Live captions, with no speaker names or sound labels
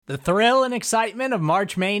The thrill and excitement of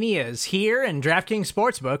March Mania is here, and DraftKings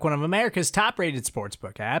Sportsbook, one of America's top-rated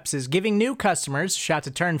sportsbook apps, is giving new customers a shot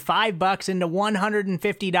to turn $5 into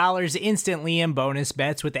 $150 instantly in bonus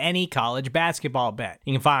bets with any college basketball bet.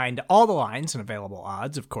 You can find all the lines and available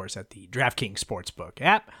odds, of course, at the DraftKings Sportsbook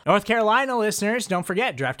app. North Carolina listeners, don't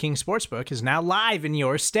forget, DraftKings Sportsbook is now live in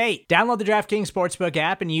your state. Download the DraftKings Sportsbook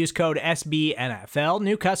app and use code SBNFL.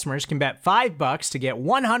 New customers can bet $5 to get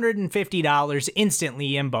 $150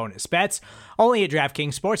 instantly in bonus bets, only at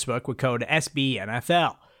DraftKings Sportsbook with code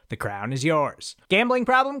SBNFL. The crown is yours. Gambling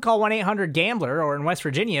problem? Call 1-800-GAMBLER, or in West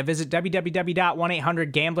Virginia, visit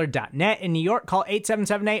www.1800gambler.net. In New York, call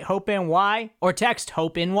 877-8-HOPE-NY or text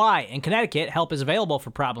HOPE-NY. In Connecticut, help is available for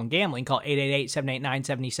problem gambling. Call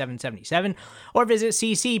 888-789-7777 or visit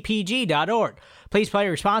ccpg.org. Please play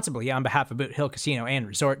responsibly on behalf of Boot Hill Casino and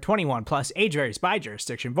Resort. 21 plus, age varies by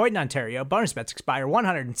jurisdiction. Void in Ontario. Bonus bets expire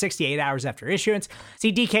 168 hours after issuance.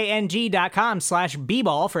 See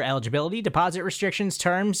dkng.com/bball for eligibility, deposit restrictions,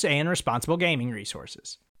 terms, and responsible gaming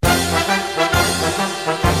resources.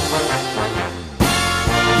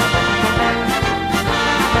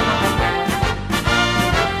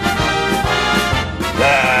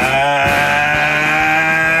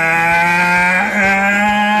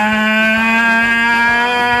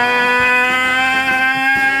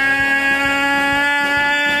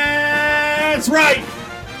 That's right!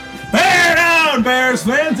 Bear down, Bears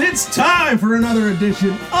fans! It's time for another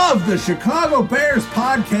edition of the Chicago Bears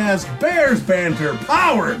podcast, Bears Banter,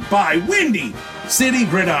 powered by Windy City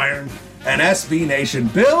Gridiron and SB Nation.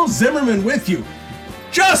 Bill Zimmerman with you.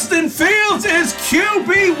 Justin Fields is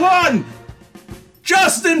QB1!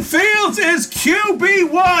 Justin Fields is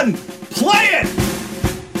QB1! Play it!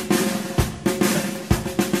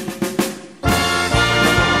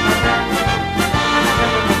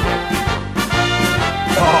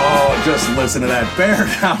 Just listen to that. Bear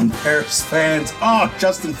down, Bears fans. Oh,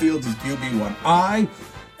 Justin Fields is QB1. I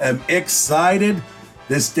am excited.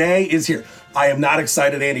 This day is here. I am not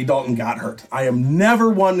excited Andy Dalton got hurt. I am never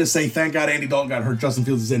one to say, thank God Andy Dalton got hurt, Justin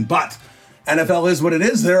Fields is in. But NFL is what it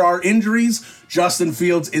is. There are injuries. Justin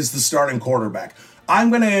Fields is the starting quarterback. I'm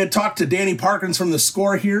going to talk to Danny Parkins from The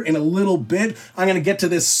Score here in a little bit. I'm going to get to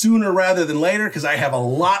this sooner rather than later because I have a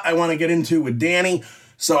lot I want to get into with Danny.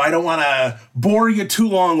 So I don't want to bore you too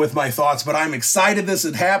long with my thoughts, but I'm excited this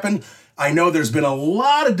had happened. I know there's been a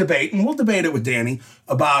lot of debate, and we'll debate it with Danny,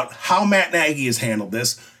 about how Matt Nagy has handled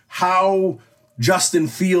this, how Justin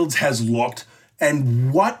Fields has looked,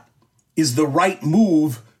 and what is the right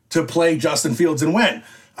move to play Justin Fields and when.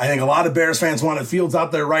 I think a lot of Bears fans wanted Fields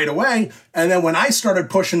out there right away, and then when I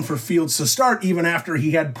started pushing for Fields to start, even after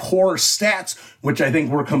he had poor stats, which I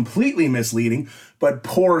think were completely misleading, but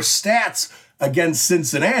poor stats against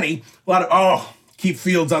Cincinnati, a lot of, keep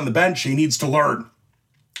Fields on the bench. He needs to learn.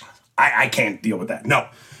 I can't deal with that. No.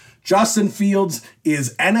 Justin Fields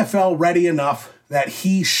is NFL ready enough that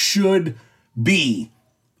he should be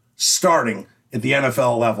starting at the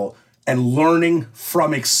NFL level and learning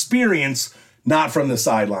from experience, not from the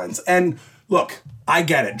sidelines. And look, I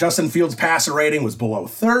get it. Justin Fields' passer rating was below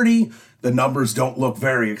 30. The numbers don't look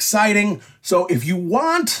very exciting. So if you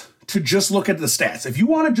want to just look at the stats, if you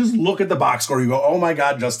want to just look at the box score, you go, oh my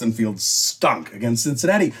God, Justin Fields stunk against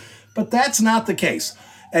Cincinnati. But that's not the case.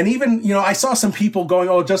 And even, I saw some people going,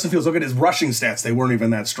 oh, Justin Fields, look at his rushing stats. They weren't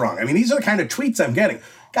even that strong. I mean, these are the kind of tweets I'm getting.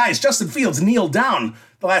 Guys, Justin Fields kneeled down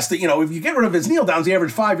the last, if you get rid of his kneel downs, he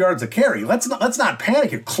averaged 5 yards a carry. Let's not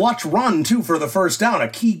panic. A clutch run, too, for the first down, a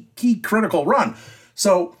key critical run.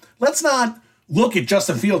 So let's not look at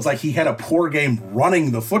Justin Fields like he had a poor game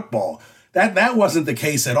running the football. That wasn't the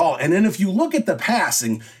case at all. And then if you look at the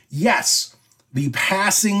passing, yes, the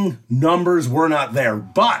passing numbers were not there.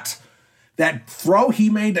 But that throw he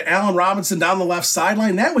made to Allen Robinson down the left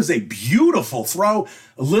sideline, that was a beautiful throw,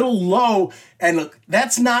 a little low. And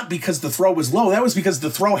that's not because the throw was low. That was because the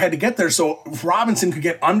throw had to get there so Robinson could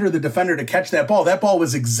get under the defender to catch that ball. That ball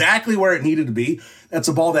was exactly where it needed to be. That's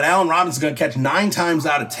a ball that Allen Robinson's going to catch 9 times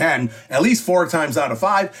out of 10, at least 4 times out of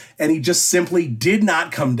 5, and he just simply did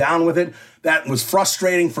not come down with it. That was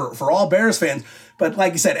frustrating for all Bears fans. But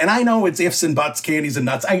like you said, and I know it's ifs and buts, candies and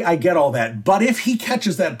nuts. I get all that. But if he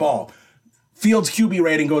catches that ball, Fields' QB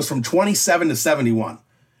rating goes from 27 to 71.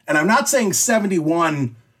 And I'm not saying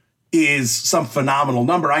 71 is some phenomenal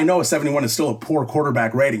number. I know a 71 is still a poor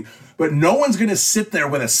quarterback rating. But no one's going to sit there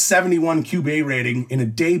with a 71 QB rating in a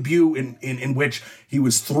debut in which he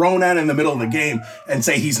was thrown out in the middle of the game and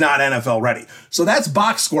say he's not NFL ready. So that's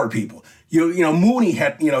box score, people. You know, Mooney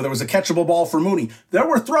had, there was a catchable ball for Mooney. There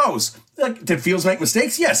were throws. Like, did Fields make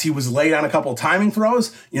mistakes? Yes, he was late on a couple of timing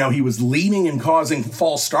throws. He was leaning and causing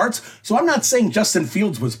false starts. So I'm not saying Justin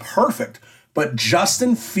Fields was perfect, but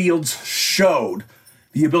Justin Fields showed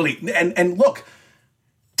the ability. And look,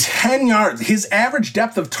 10 yards. His average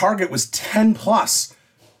depth of target was 10 plus.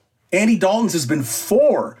 Andy Dalton's has been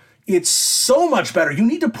 4. It's so much better. You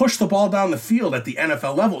need to push the ball down the field at the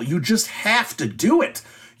NFL level. You just have to do it.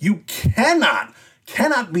 You cannot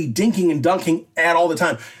be dinking and dunking at all the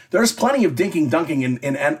time. There's plenty of dinking, dunking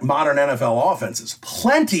in modern NFL offenses.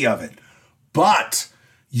 Plenty of it. But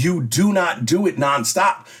you do not do it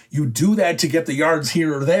nonstop. You do that to get the yards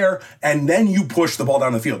here or there, and then you push the ball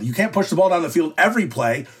down the field. You can't push the ball down the field every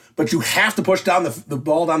play, but you have to push down the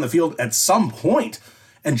ball down the field at some point.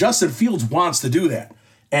 And Justin Fields wants to do that.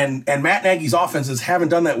 And Matt Nagy's offenses haven't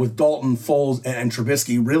done that with Dalton, Foles, and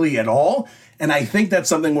Trubisky really at all. And I think that's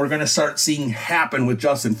something we're going to start seeing happen with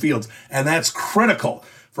Justin Fields. And that's critical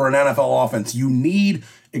for an NFL offense. You need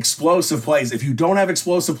explosive plays. If you don't have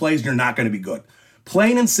explosive plays, you're not going to be good.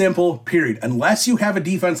 Plain and simple, period. Unless you have a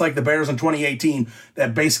defense like the Bears in 2018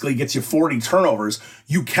 that basically gets you 40 turnovers,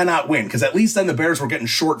 you cannot win. Because at least then the Bears were getting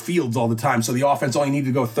short fields all the time. So the offense only needed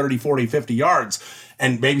to go 30, 40, 50 yards.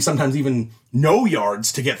 And maybe sometimes even no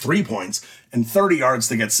yards to get 3 points and 30 yards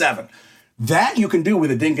to get 7. That you can do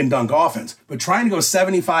with a dink and dunk offense. But trying to go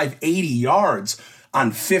 75, 80 yards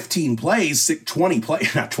on 15 plays, 20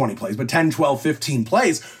 plays, not 20 plays, but 10, 12, 15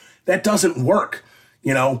 plays, that doesn't work.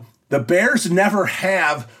 The Bears never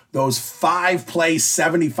have those 5-play,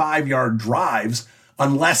 75-yard drives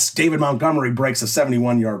unless David Montgomery breaks a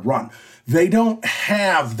 71-yard run. They don't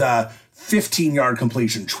have the 15-yard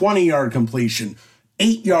completion, 20-yard completion,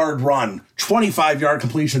 8-yard run, 25-yard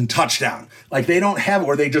completion, touchdown. Like, they don't have it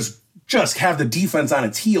where they just have the defense on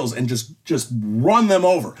its heels and just run them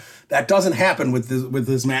over. That doesn't happen with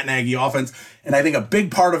this Matt Nagy offense, and I think a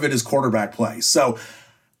big part of it is quarterback play. So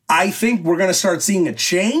I think we're going to start seeing a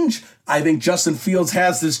change. I think Justin Fields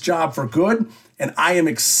has this job for good, and I am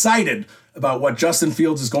excited about what Justin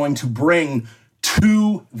Fields is going to bring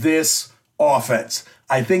to this offense.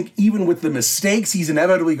 I think even with the mistakes he's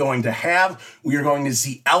inevitably going to have, we are going to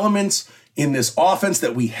see elements in this offense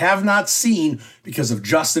that we have not seen because of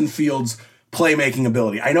Justin Fields' playmaking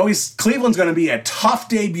ability. I know Cleveland's going to be a tough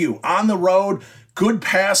debut on the road, good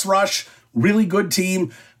pass rush, really good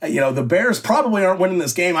team. The Bears probably aren't winning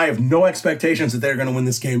this game. I have no expectations that they're going to win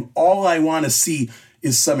this game. All I want to see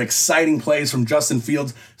is some exciting plays from Justin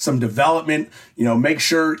Fields, some development, make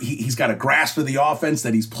sure he's got a grasp of the offense,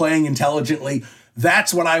 that he's playing intelligently.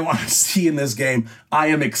 That's what I want to see in this game. I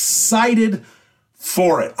am excited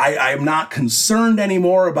for it. I am not concerned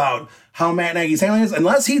anymore about how Matt Nagy's handling this.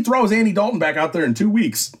 Unless he throws Andy Dalton back out there in 2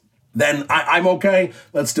 weeks, then I'm okay.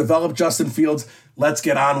 Let's develop Justin Fields. Let's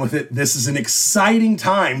get on with it. This is an exciting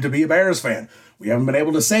time to be a Bears fan. We haven't been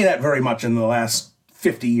able to say that very much in the last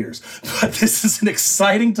 50 years, but this is an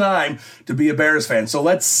exciting time to be a Bears fan. So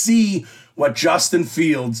let's see what Justin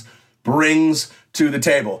Fields brings to the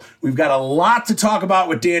table. We've got a lot to talk about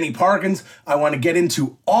with Danny Parkins. I want to get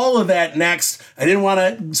into all of that next. I didn't want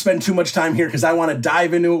to spend too much time here because I want to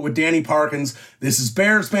dive into it with Danny Parkins. This is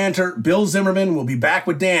Bears Banter. Bill Zimmerman will be back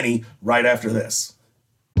with Danny right after this.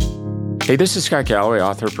 Hey, this is Scott Galloway,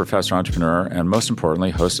 author, professor, entrepreneur, and most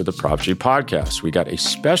importantly, host of the Prop G podcast. We got a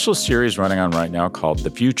special series running on right now called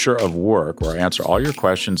The Future of Work, where I answer all your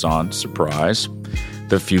questions on, surprise,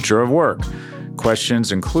 the future of work.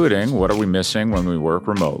 Questions including, what are we missing when we work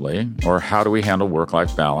remotely? Or how do we handle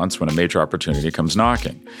work-life balance when a major opportunity comes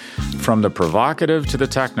knocking? From the provocative to the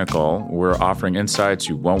technical, we're offering insights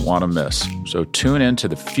you won't want to miss. So tune in to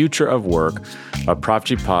The Future of Work, a Prop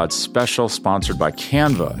G Pod special sponsored by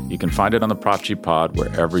Canva. You can find it on the Prop G Pod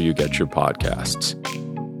wherever you get your podcasts.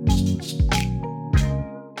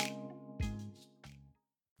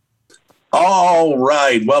 All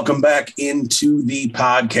right, welcome back into the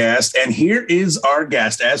podcast. And here is our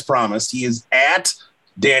guest, as promised. He is at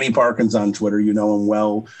Danny Parkins on Twitter. You know him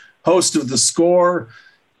well, host of The Score,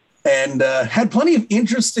 and had plenty of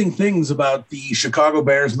interesting things about the Chicago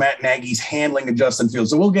Bears, Matt Nagy's handling of Justin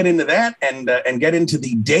Fields. So we'll get into that and get into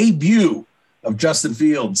the debut of Justin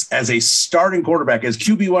Fields as a starting quarterback, as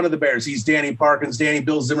QB1 of the Bears. He's Danny Parkins. Danny,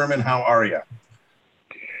 Bill Zimmerman, how are you?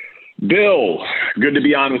 Bill, good to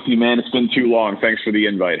be on with you, man. It's been too long. Thanks for the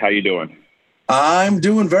invite. How you doing? I'm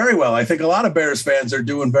doing very well. I think a lot of Bears fans are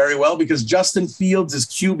doing very well because Justin Fields is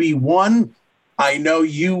QB1. I know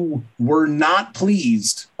you were not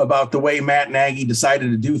pleased about the way Matt Nagy decided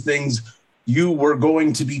to do things. You were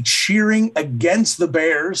going to be cheering against the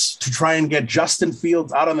Bears to try and get Justin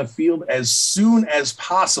Fields out on the field as soon as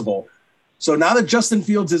possible. So now that Justin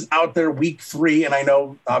Fields is out there week 3, and I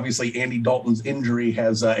know obviously Andy Dalton's injury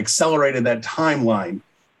has accelerated that timeline,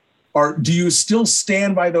 do you still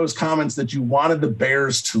stand by those comments that you wanted the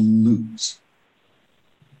Bears to lose?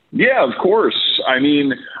 Yeah, of course. I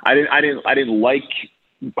mean, I didn't like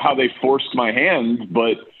how they forced my hand,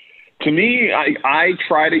 but to me, I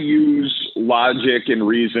try to use logic and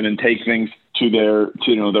reason and take things to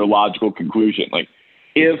their logical conclusion. Like,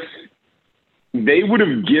 if they would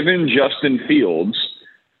have given Justin Fields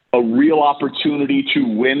a real opportunity to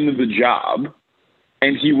win the job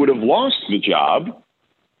and he would have lost the job,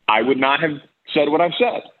 I would not have said what I've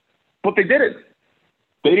said. But they didn't.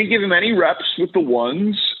 They didn't give him any reps with the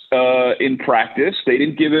ones in practice. They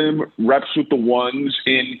didn't give him reps with the ones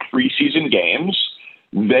in preseason games.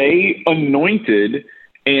 They anointed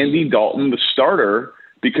Andy Dalton the starter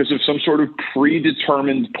because of some sort of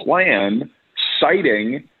predetermined plan,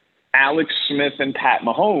 citing Alex Smith and Pat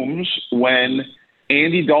Mahomes, when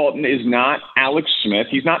Andy Dalton is not Alex Smith.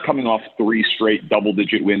 He's not coming off 3 straight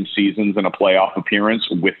double-digit win seasons and a playoff appearance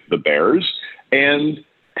with the Bears. And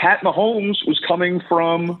Pat Mahomes was coming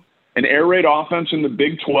from an air raid offense in the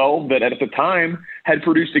Big 12 that at the time had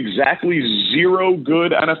produced exactly 0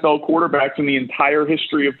 good NFL quarterbacks in the entire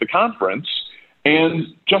history of the conference.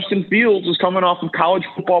 And Justin Fields was coming off of college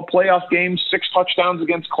football playoff games, 6 touchdowns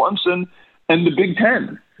against Clemson and the Big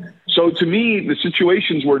 10. So to me, the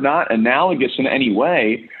situations were not analogous in any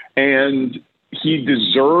way, and he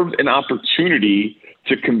deserved an opportunity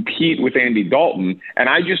to compete with Andy Dalton. And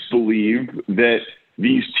I just believe that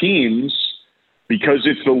these teams, because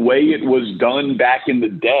it's the way it was done back in the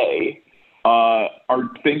day, are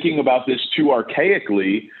thinking about this too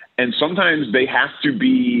archaically, and sometimes they have to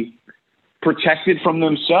be protected from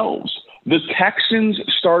themselves. The Texans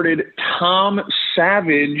started Tom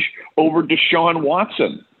Savage over Deshaun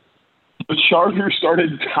Watson. The Chargers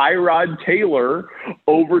started Tyrod Taylor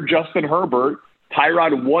over Justin Herbert.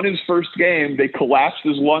 Tyrod won his first game. They collapsed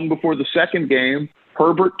his lung before the second game.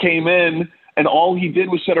 Herbert came in, and all he did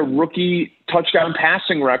was set a rookie touchdown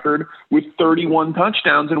passing record with 31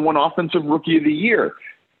 touchdowns and won Offensive Rookie of the Year.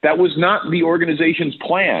 That was not the organization's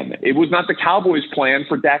plan. It was not the Cowboys' plan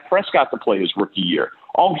for Dak Prescott to play his rookie year.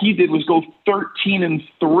 All he did was go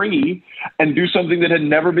 13-3 and do something that had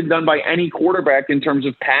never been done by any quarterback in terms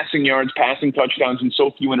of passing yards, passing touchdowns, and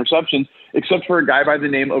so few interceptions, except for a guy by the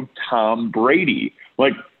name of Tom Brady.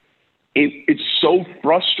 Like, it's so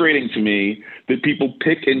frustrating to me that people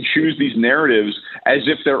pick and choose these narratives as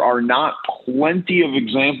if there are not plenty of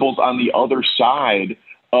examples on the other side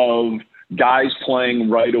of guys playing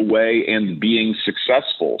right away and being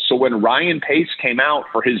successful. So when Ryan Pace came out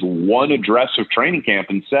for his one address of training camp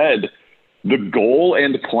and said the goal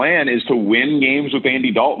and plan is to win games with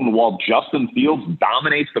Andy Dalton while Justin Fields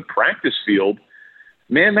dominates the practice field,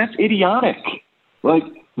 man, that's idiotic. Like,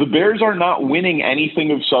 the Bears are not winning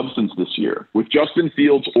anything of substance this year with Justin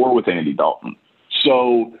Fields or with Andy Dalton.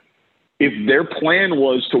 So if their plan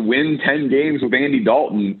was to win 10 games with Andy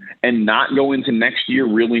Dalton and not go into next year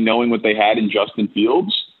really knowing what they had in Justin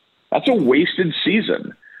Fields, that's a wasted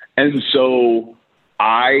season. And so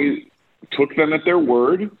I took them at their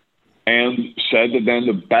word and said that then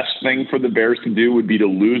the best thing for the Bears to do would be to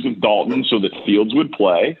lose with Dalton so that Fields would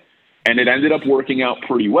play. And it ended up working out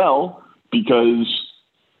pretty well because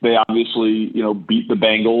they obviously, beat the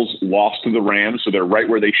Bengals, lost to the Rams, so they're right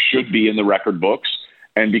where they should be in the record books.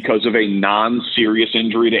 And because of a non-serious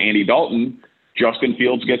injury to Andy Dalton, Justin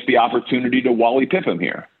Fields gets the opportunity to Wally Pipp him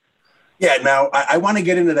here. Yeah, now I want to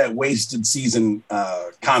get into that wasted season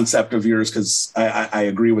concept of yours because I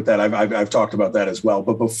agree with that. I've talked about that as well.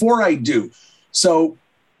 But before I do, so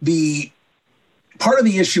the part of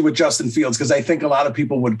the issue with Justin Fields, because I think a lot of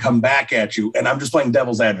people would come back at you, and I'm just playing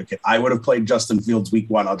devil's advocate. I would have played Justin Fields week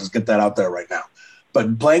 1. I'll just get that out there right now.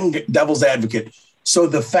 But playing devil's advocate, so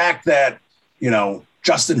the fact that,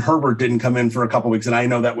 Justin Herbert didn't come in for a couple of weeks, and I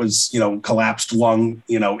know that was, collapsed lung,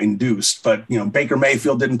 induced. But, Baker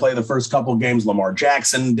Mayfield didn't play the first couple of games. Lamar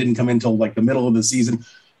Jackson didn't come in until like the middle of the season.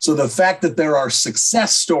 So the fact that there are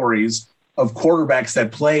success stories of quarterbacks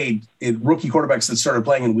that played, rookie quarterbacks that started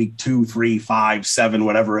playing in week 2, 3, 5, 7,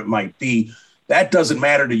 whatever it might be, that doesn't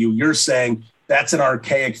matter to you. You're saying that's an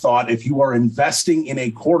archaic thought. If you are investing in a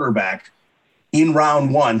quarterback in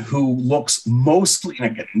round 1 who looks mostly,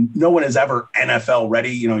 no one is ever NFL ready.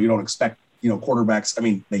 You don't expect, quarterbacks. I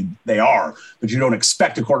mean, they are, but you don't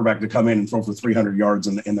expect a quarterback to come in and throw for 300 yards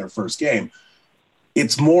in their first game.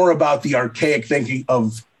 it's more about the archaic thinking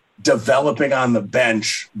of developing on the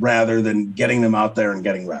bench rather than getting them out there and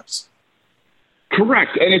getting reps.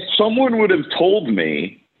 Correct. And if someone would have told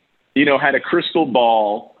me, had a crystal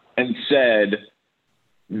ball and said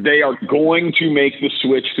they are going to make the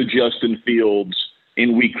switch to Justin Fields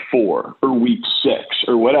in week 4 or week 6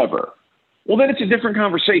 or whatever, well, then it's a different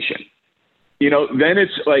conversation. Then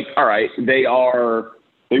it's like, all right, they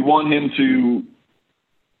want him to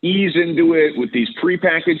ease into it with these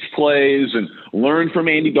prepackaged plays and learn from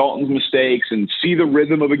Andy Dalton's mistakes and see the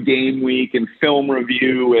rhythm of a game week and film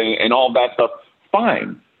review and all that stuff.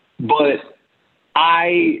 Fine. But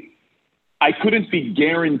I couldn't be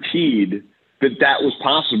guaranteed that was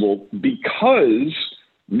possible because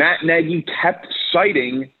Matt Nagy kept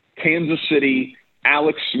citing Kansas City,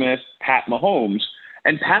 Alex Smith, Pat Mahomes,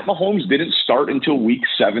 and Pat Mahomes didn't start until week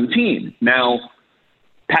 17. Now,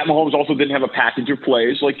 Pat Mahomes also didn't have a package of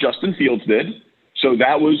plays like Justin Fields did. So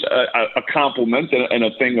that was a compliment and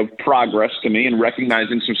a thing of progress to me and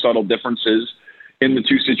recognizing some subtle differences in the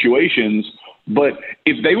two situations. But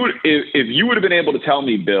if you would have been able to tell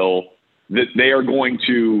me, Bill, that they are going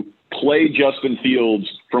to play Justin Fields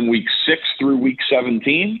from week 6 through week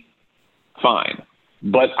 17, fine.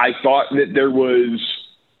 But I thought that there was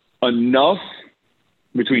enough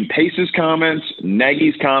between Pace's comments,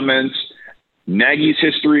 Nagy's comments, Nagy's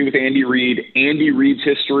history with Andy Reid, Andy Reid's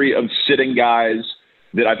history of sitting guys,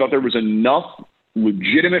 that I thought there was enough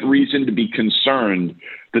legitimate reason to be concerned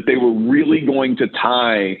that they were really going to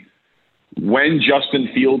tie when Justin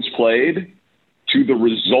Fields played to the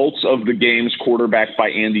results of the games quarterbacked by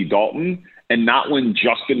Andy Dalton and not when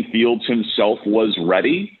Justin Fields himself was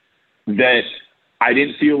ready, that I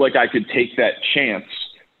didn't feel like I could take that chance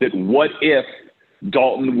that what if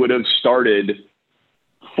Dalton would have started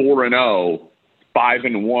 4-0,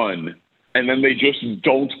 5-1, and then they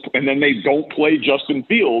don't play Justin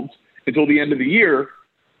Fields until the end of the year.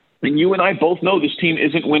 And you and I both know this team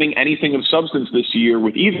isn't winning anything of substance this year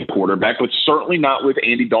with either quarterback, but certainly not with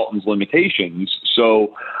Andy Dalton's limitations.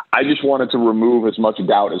 So I just wanted to remove as much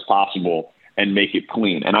doubt as possible and make it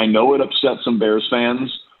clean. And I know it upset some Bears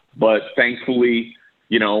fans, but thankfully,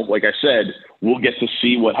 like I said, we'll get to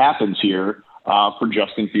see what happens here for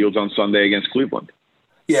Justin Fields on Sunday against Cleveland.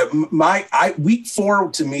 Yeah, week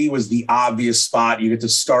 4 to me was the obvious spot. You get to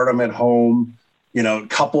start them at home.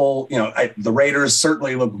 The Raiders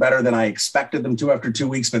certainly look better than I expected them to after 2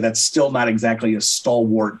 weeks, but that's still not exactly a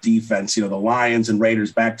stalwart defense. The Lions and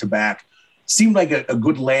Raiders back to back seemed like a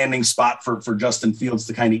good landing spot for Justin Fields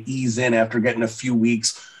to kind of ease in after getting a few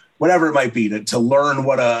weeks, whatever it might be, to learn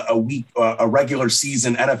what a regular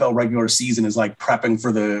season, NFL regular season is like, prepping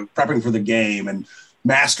for the game and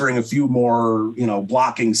mastering a few more,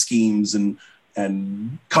 blocking schemes and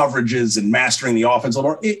coverages and mastering the offense a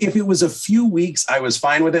little more. If it was a few weeks, I was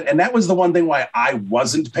fine with it. And that was the one thing why I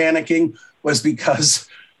wasn't panicking, was because,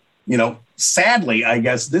 sadly, I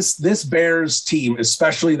guess this Bears team,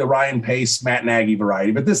 especially the Ryan Pace, Matt Nagy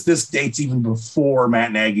variety, but this dates even before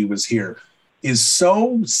Matt Nagy was here, is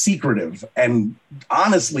so secretive and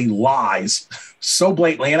honestly lies so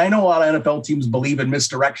blatantly. And I know a lot of NFL teams believe in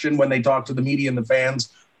misdirection when they talk to the media and the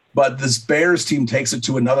fans, but this Bears team takes it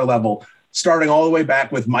to another level, starting all the way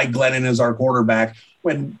back with Mike Glennon as our quarterback,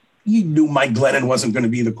 when you knew Mike Glennon wasn't going to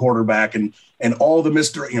be the quarterback, and all the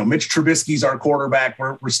Mitch Trubisky's our quarterback.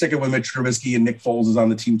 We're sticking with Mitch Trubisky, and Nick Foles is on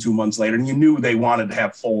the team 2 months later. And you knew they wanted to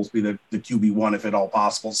have Foles be the QB1 if at all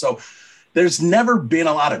possible. So there's never been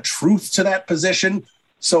a lot of truth to that position.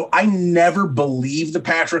 So I never believed the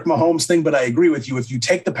Patrick Mahomes thing, but I agree with you. If you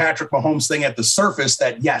take the Patrick Mahomes thing at the surface,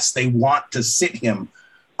 that yes, they want to sit him,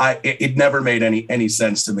 it never made any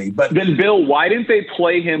sense to me. But then, Bill, why didn't they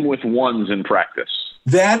play him with ones in practice?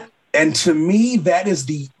 And to me, that is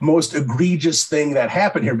the most egregious thing that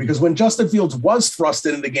happened here, because when Justin Fields was thrust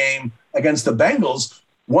into the game against the Bengals,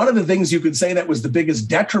 one of the things you could say that was the biggest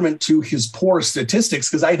detriment to his poor statistics,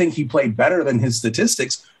 because I think he played better than his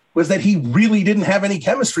statistics, was that he really didn't have any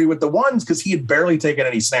chemistry with the ones because he had barely taken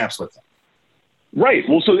any snaps with them. Right.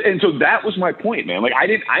 Well, so that was my point, man. Like I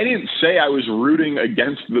didn't say I was rooting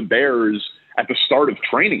against the Bears at the start of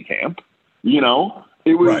training camp.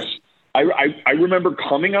 It was, right. I remember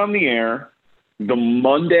coming on the air the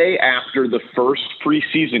Monday after the first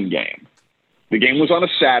preseason game. The game was on a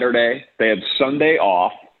Saturday. They had Sunday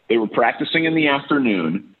off. They were practicing in the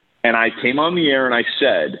afternoon. And I came on the air and I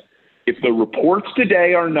said, if the reports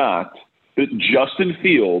today are not that Justin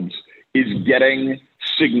Fields is getting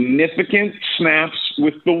significant snaps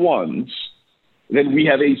with the ones, then we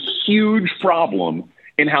have a huge problem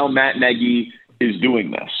in how Matt Nagy is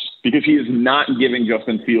doing this, because he is not giving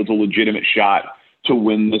Justin Fields a legitimate shot to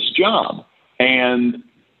win this job. And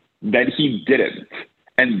then he didn't.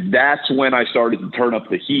 And that's when I started to turn up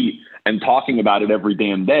the heat and talking about it every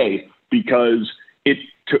damn day, because it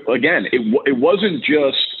wasn't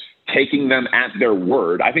just taking them at their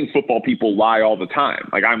word. I think football people lie all the time.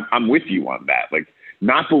 Like, I'm with you on that. Like,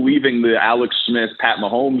 not believing the Alex Smith, Pat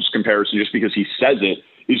Mahomes comparison just because he says it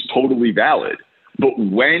is totally valid. But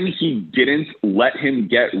when he didn't let him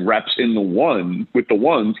get reps with the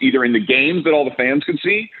ones, either in the games that all the fans could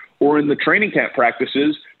see or in the training camp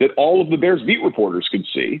practices that all of the Bears beat reporters could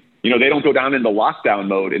see, they don't go down into lockdown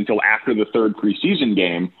mode until after the third preseason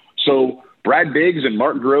game. So Brad Biggs and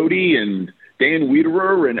Mark Grody and Dan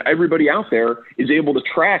Wiederer and everybody out there is able to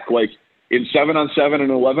track, like, in 7-on-7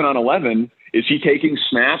 and 11-on-11, is he taking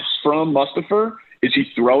snaps from Mustipher? Is he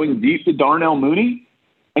throwing deep to Darnell Mooney?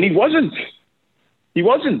 And he wasn't.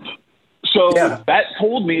 So that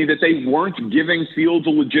told me that they weren't giving Fields a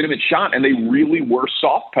legitimate shot, and they really were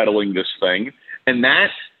soft-pedaling this thing. And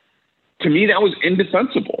that, to me, that was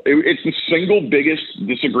indefensible. It's the single biggest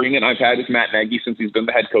disagreement I've had with Matt Nagy since he's been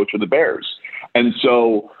the head coach of the Bears. And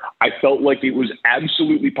so I felt like it was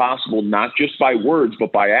absolutely possible, not just by words,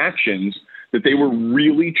 but by actions, that they were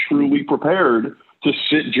really, truly prepared to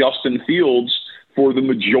sit Justin Fields for the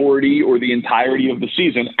majority or the entirety of the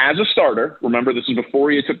season as a starter. Remember, this is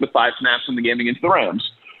before he took the 5 snaps in the game against the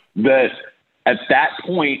Rams. That at that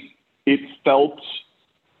point, it felt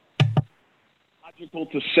logical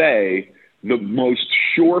to say the most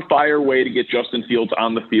surefire way to get Justin Fields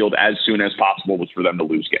on the field as soon as possible was for them to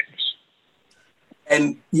lose games.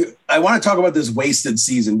 And I want to talk about this wasted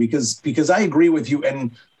season because I agree with you.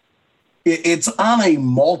 And it's on a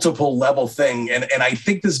multiple level thing. And I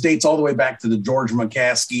think this dates all the way back to the George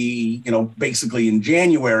McCaskey, basically in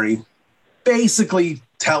January, basically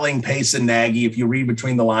telling Pace and Nagy, if you read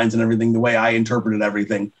between the lines and everything, the way I interpreted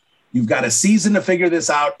everything, you've got a season to figure this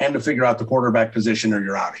out and to figure out the quarterback position or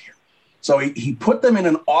you're out of here. So he put them in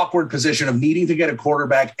an awkward position of needing to get a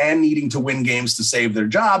quarterback and needing to win games to save their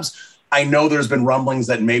jobs. I know there's been rumblings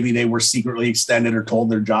that maybe they were secretly extended or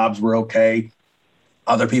told their jobs were okay.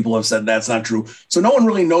 Other people have said that's not true. So no one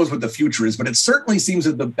really knows what the future is, but it certainly seems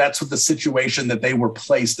that that's what the situation that they were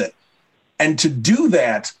placed in. And to do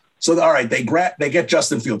that, so all right, they get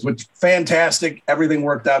Justin Fields, which fantastic. Everything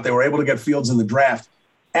worked out. They were able to get Fields in the draft.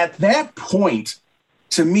 At that point,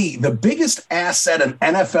 to me, the biggest asset an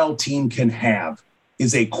NFL team can have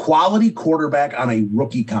is a quality quarterback on a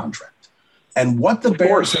rookie contract. And what the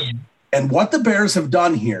Bears have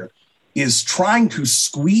done here is trying to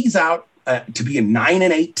squeeze out to be a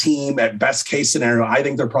 9-8 team at best case scenario. I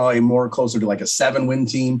think they're probably more closer to like a 7-win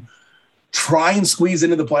team. Try and squeeze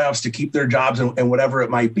into the playoffs to keep their jobs and whatever it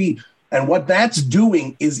might be. And what that's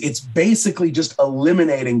doing is it's basically just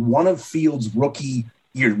eliminating one of Fields' rookie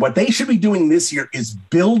years. What they should be doing this year is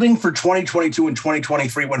building for 2022 and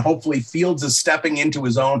 2023 when hopefully Fields is stepping into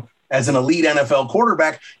his own as an elite NFL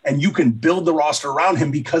quarterback, and you can build the roster around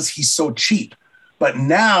him because he's so cheap. But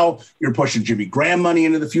now you're pushing Jimmy Graham money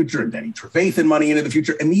into the future and Denny Trevathan money into the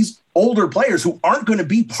future. And these older players who aren't going to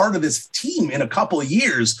be part of this team in a couple of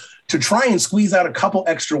years to try and squeeze out a couple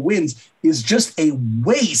extra wins is just a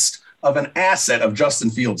waste of an asset of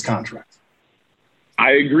Justin Fields' contract.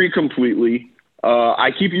 I agree completely.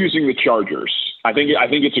 I keep using the Chargers. I think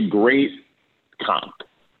it's a great comp.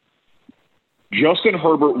 Justin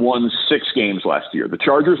Herbert won 6 games last year. The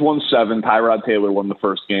Chargers won 7. Tyrod Taylor won the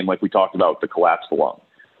first game, like we talked about, the collapsed lung.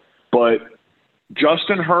 But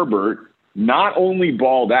Justin Herbert not only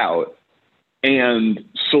balled out and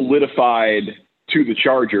solidified to the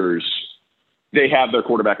Chargers, they have their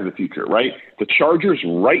quarterback of the future, right? The Chargers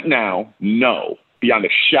right now know, beyond a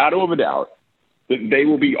shadow of a doubt, that they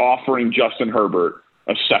will be offering Justin Herbert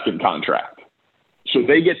a second contract. So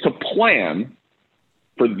they get to plan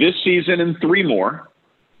for this season and 3 more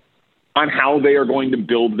on how they are going to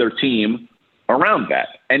build their team around that.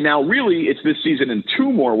 And now really it's this season and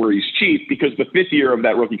 2 more where he's cheap because the 5th year of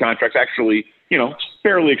that rookie contract is actually,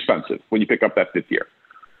 fairly expensive when you pick up that 5th year.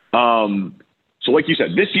 So like you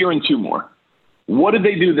said, this year and 2 more. What did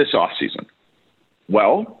they do this offseason?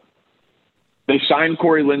 Well, they signed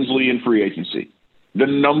Corey Linsley in free agency, the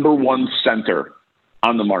number 1 center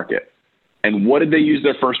on the market. And what did they use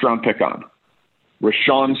their first round pick on?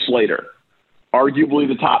 Rashawn Slater, arguably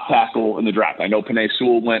the top tackle in the draft. I know Penei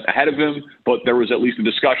Sewell went ahead of him, but there was at least a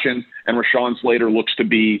discussion, and Rashawn Slater looks to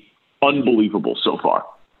be unbelievable so far.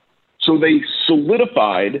 So they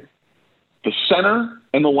solidified the center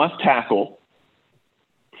and the left tackle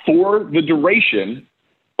for the duration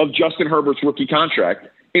of Justin Herbert's rookie contract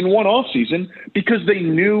in one offseason because they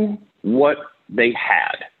knew what they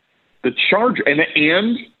had. The Chargers,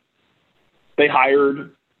 and they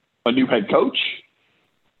hired a new head coach,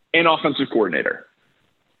 and offensive coordinator.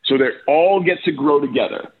 So they all get to grow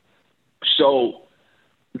together. So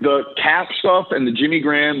the cap stuff and the Jimmy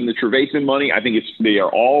Graham and the Trevathan money, I think they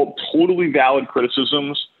are all totally valid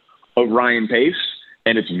criticisms of Ryan Pace.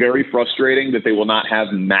 And it's very frustrating that they will not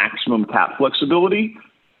have maximum cap flexibility.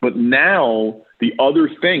 But now the other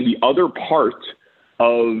part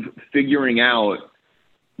of figuring out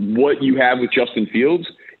what you have with Justin Fields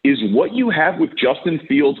is what you have with Justin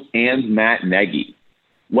Fields and Matt Nagy.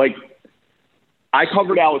 Like, I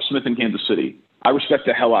covered Alex Smith in Kansas City. I respect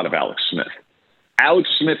the hell out of Alex Smith. Alex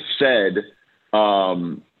Smith said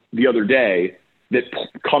the other day that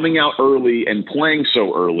coming out early and playing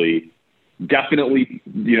so early definitely,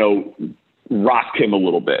 rocked him a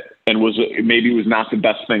little bit and was not the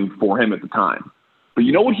best thing for him at the time. But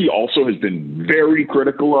you know what he also has been very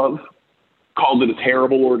critical of? Called it a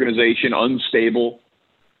terrible organization, unstable.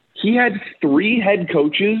 He had 3 head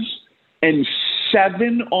coaches and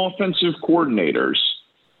 7 offensive coordinators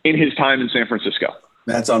in his time in San Francisco.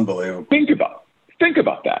 That's unbelievable. Think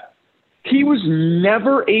about that. He was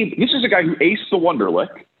never able. This is a guy who aced the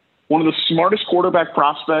Wonderlic, one of the smartest quarterback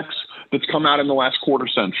prospects that's come out in the last quarter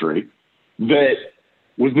century, that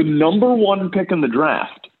was the number 1 pick in the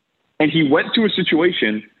draft. And he went to a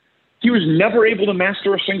situation, he was never able to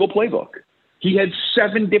master a single playbook. He had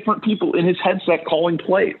 7 different people in his headset calling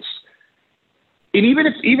plays. And even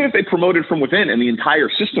if they promoted from within and the entire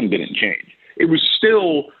system didn't change, it was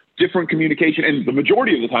still different communication. And the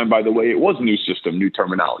majority of the time, by the way, it was new system, new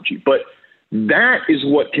terminology. But that is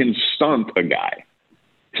what can stunt a guy.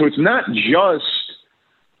 So it's not just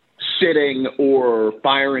sitting or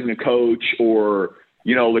firing a coach or,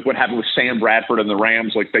 like what happened with Sam Bradford and the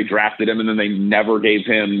Rams. Like, they drafted him and then they never gave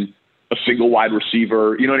him a single wide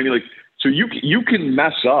receiver. You know what I mean? Like, so you can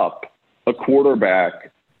mess up a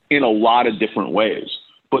quarterback in a lot of different ways.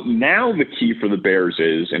 But now the key for the Bears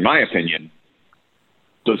is, in my opinion,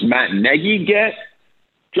 does Matt Nagy get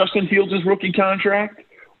Justin Fields' rookie contract,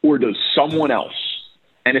 or does someone else?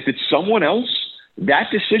 And if it's someone else,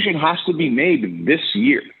 that decision has to be made this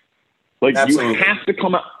year. Like, absolutely.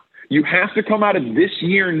 You have to come out of this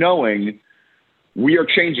year knowing we are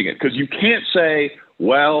changing it, because you can't say,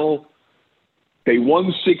 well, they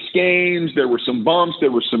won 6 games, there were some bumps,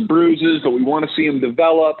 there were some bruises, but we want to see them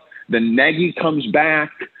develop. Then Nagy comes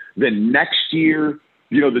back. Then next year,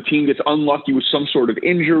 the team gets unlucky with some sort of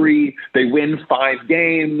injury. They win 5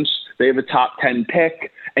 games. They have a top 10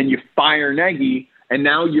 pick, and you fire Nagy, and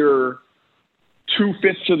now you're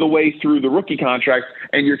 2/5 of the way through the rookie contract,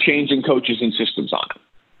 and you're changing coaches and systems on him.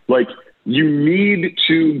 Like, you need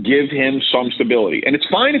to give him some stability. And it's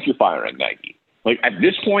fine if you're firing Nagy. Like, at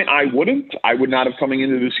this point, I would not have coming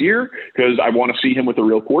into this year, because I want to see him with a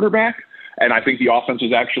real quarterback. And I think the offense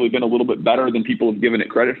has actually been a little bit better than people have given it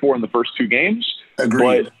credit for in the first 2 games.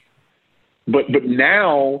 Agreed. But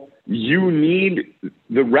now you need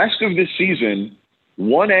the rest of this season.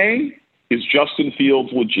 1A is Justin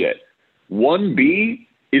Fields legit. 1B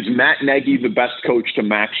is Matt Nagy the best coach to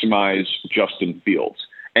maximize Justin Fields.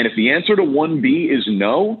 And if the answer to 1B is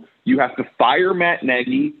no, you have to fire Matt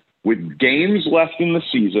Nagy with games left in the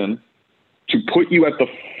season to put you at the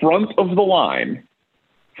front of the line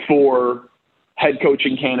for head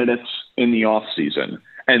coaching candidates in the offseason.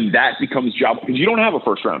 And that becomes job, because you don't have a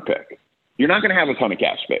first-round pick. You're not going to have a ton of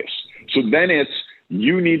cap space. So then it's,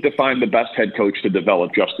 you need to find the best head coach to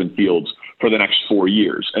develop Justin Fields for the next 4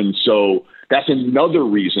 years. And so that's another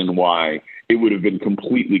reason why it would have been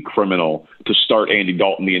completely criminal to start Andy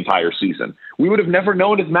Dalton the entire season. We would have never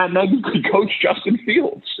known if Matt Nagy could coach Justin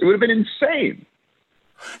Fields. It would have been insane.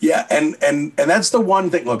 Yeah, and that's the one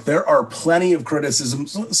thing. Look, there are plenty of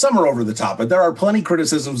criticisms. Some are over the top, but there are plenty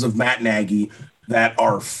criticisms of Matt Nagy that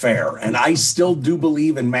are fair. And I still do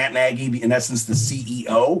believe in Matt Nagy, in essence, the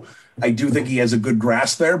CEO. I do think he has a good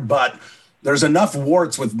grasp there, but there's enough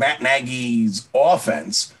warts with Matt Nagy's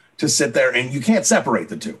offense to sit there, and you can't separate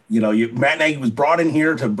the two. Matt Nagy was brought in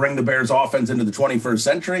here to bring the Bears offense into the 21st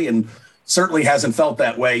century, and certainly hasn't felt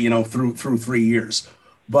that way, through 3 years.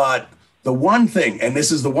 But the one thing, and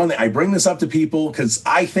this is the one that I bring this up to people because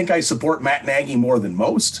I think I support Matt Nagy more than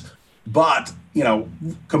most, but,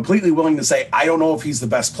 completely willing to say, I don't know if he's the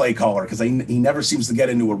best play caller because he never seems to get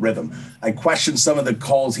into a rhythm. I question some of the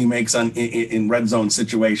calls he makes in red zone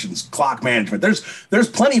situations, clock management. There's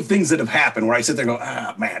plenty of things that have happened where I sit there and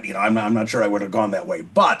go, man, I'm not sure I would have gone that way.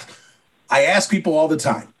 But I ask people all the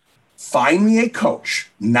time, find me a coach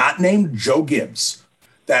not named Joe Gibbs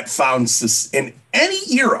that found in any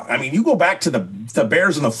era. I mean, you go back to the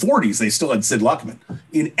Bears in the 40s, they still had Sid Luckman.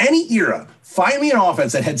 In any era, find me an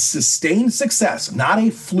offense that had sustained success, not a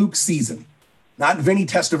fluke season, not Vinny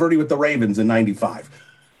Testaverde with the Ravens in 95.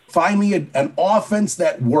 Find me an offense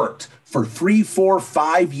that worked for 3, 4,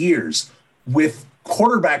 5 years with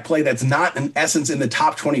quarterback play that's not, in essence, in the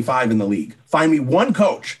top 25 in the league. Find me one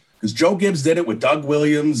coach, because Joe Gibbs did it with Doug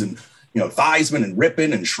Williams and Theismann and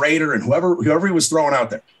Rippon and Schrader and whoever he was throwing out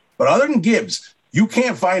there. But other than Gibbs, you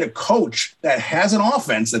can't find a coach that has an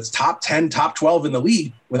offense that's top 10, top 12 in the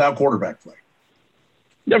league without quarterback play.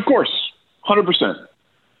 Yeah, of course, 100%.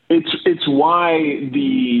 It's why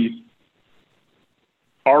the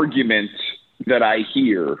argument that I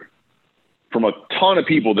hear from a ton of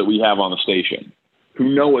people that we have on the station who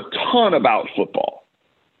know a ton about football,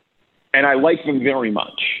 and I like them very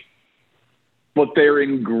much, but they're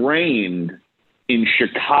ingrained in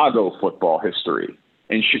Chicago football history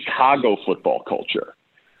and Chicago football culture.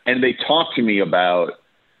 And they talk to me about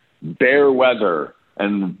bear weather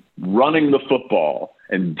and running the football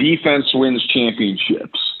and defense wins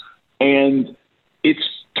championships. And it's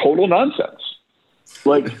total nonsense.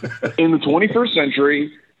 Like in the 21st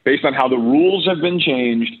century, based on how the rules have been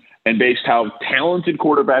changed and based how talented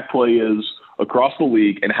quarterback play is across the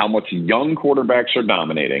league and how much young quarterbacks are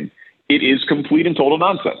dominating, it is complete and total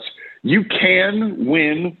nonsense. You can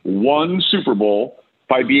win one Super Bowl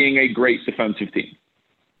by being a great defensive team.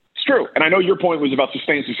 It's true. And I know your point was about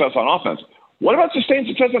sustained success on offense. What about sustained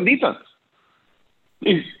success on defense?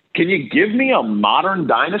 Can you give me a modern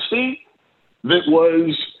dynasty that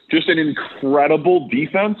was just an incredible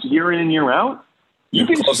defense year in and year out? You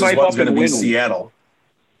can snipe up and win. Seattle,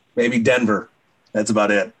 maybe Denver. That's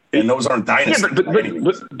about it. And those aren't dynasties.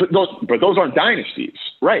 Yeah, but those aren't dynasties,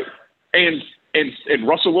 right? And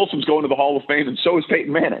Russell Wilson's going to the Hall of Fame, and so is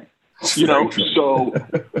Peyton Manning. So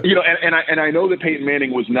and I know that Peyton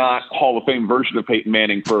Manning was not Hall of Fame version of Peyton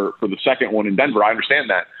Manning for the second one in Denver. I understand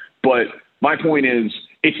that, but my point is,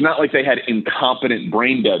 it's not like they had incompetent,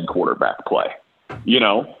 brain dead quarterback play.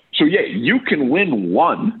 So yeah, you can win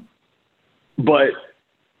one, but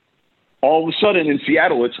all of a sudden in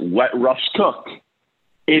Seattle, it's let Russ cook.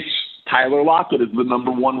 It's Tyler Lockett is the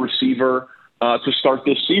number one receiver to start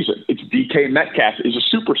this season. It's DK Metcalf is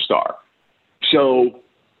a superstar. So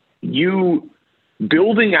you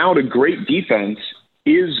building out a great defense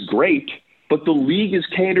is great, but the league is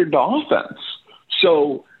catered to offense.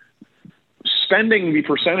 So spending the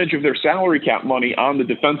percentage of their salary cap money on the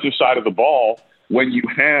defensive side of the ball when you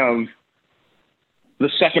have the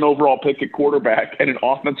second overall pick at quarterback and an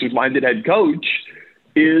offensive-minded head coach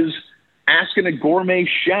is asking a gourmet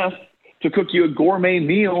chef to cook you a gourmet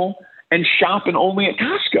meal and shopping only at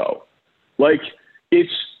Costco. Like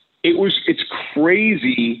it's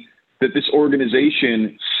crazy that this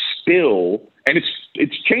organization still, and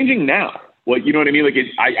it's changing now. Like, you know what I mean? Like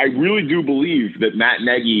I really do believe that Matt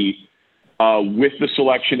Nagy, with the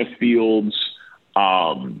selection of Fields,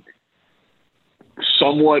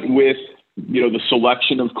 somewhat with, the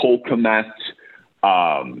selection of Cole Kmet,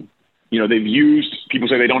 they've used, people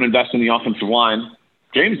say they don't invest in the offensive line.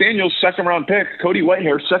 James Daniels, second-round pick. Cody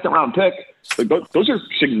Whitehair, second-round pick. Those are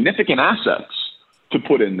significant assets to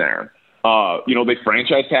put in there. They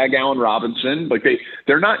franchise tag Allen Robinson.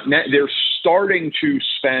 They're starting to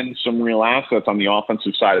spend some real assets on the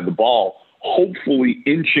offensive side of the ball, hopefully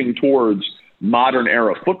inching towards modern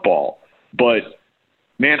era football. But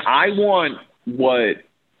man, I want what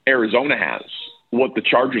Arizona has, what the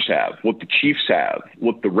Chargers have, what the Chiefs have,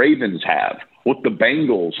 what the Ravens have, what the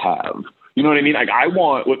Bengals have. You know what I mean? Like I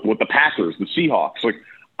want what the Packers, the Seahawks,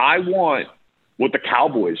 I want what the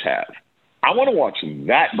Cowboys have. I want to watch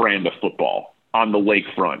that brand of football on the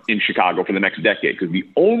lakefront in Chicago for the next decade, because the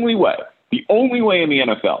only way in the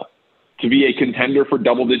NFL to be a contender for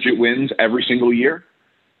double-digit wins every single year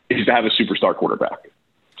is to have a superstar quarterback.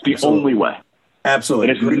 It's the only way. Absolutely.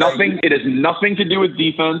 It has nothing to do with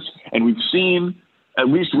defense, and we've seen, at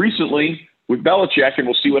least recently, with Belichick, and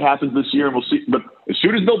we'll see what happens this year, and we'll see. But as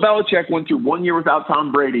soon as Bill Belichick went through 1 year without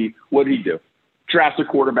Tom Brady, what did he do? Draft a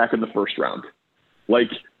quarterback in the first round. If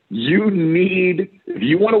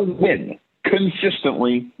you want to win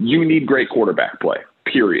consistently, you need great quarterback play,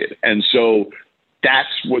 period. And so that's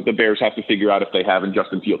what the Bears have to figure out if they have in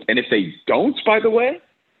Justin Fields. And if they don't, by the way,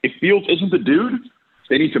 if Fields isn't the dude,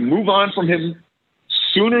 they need to move on from him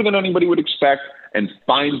sooner than anybody would expect and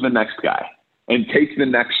find the next guy and take the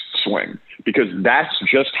next swing, because that's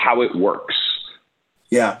just how it works.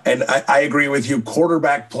 Yeah, and I agree with you.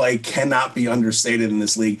 Quarterback play cannot be understated in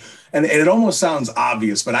this league. And it almost sounds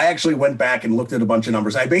obvious, but I actually went back and looked at a bunch of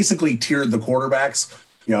numbers. I basically tiered the quarterbacks,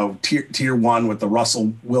 tier one with the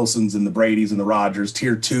Russell Wilsons and the Bradys and the Rodgers,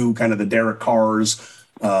 tier two, kind of the Derek Carrs,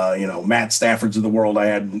 Matt Staffords of the world I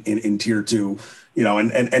had in tier two,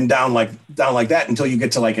 and down like that until you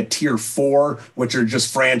get to like a tier 4, which are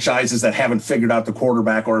just franchises that haven't figured out the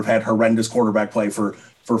quarterback or have had horrendous quarterback play for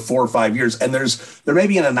 4 or 5 years. And there may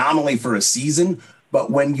be an anomaly for a season, but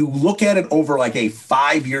when you look at it over like a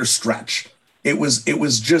 5-year stretch,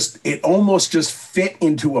 it almost just fit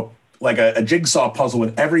into a jigsaw puzzle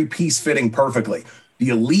with every piece fitting perfectly. The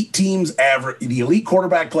elite teams the elite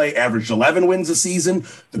quarterback play averaged 11 wins a season.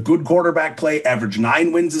 The good quarterback play averaged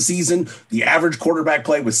 9 wins a season. The average quarterback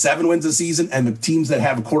play was 7 wins a season. And the teams that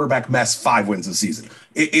have a quarterback mess, 5 wins a season.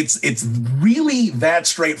 It's really that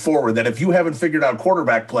straightforward that if you haven't figured out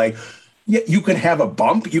quarterback play, you can have a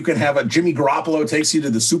bump. You can have a Jimmy Garoppolo takes you to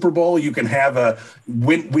the Super Bowl. You can have a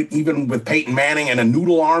win even with Peyton Manning and a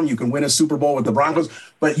noodle arm. You can win a Super Bowl with the Broncos,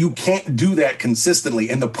 but you can't do that consistently.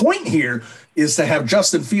 And the point here is to have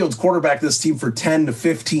Justin Fields quarterback this team for 10 to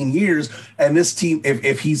 15 years. And this team,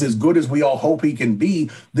 if he's as good as we all hope he can be,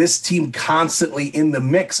 this team constantly in the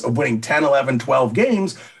mix of winning 10, 11, 12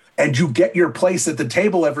 games. And you get your place at the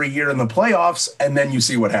table every year in the playoffs, and then you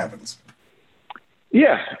see what happens.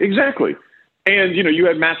 Yeah, exactly. And, you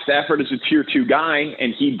had Matt Stafford as a tier 2 guy,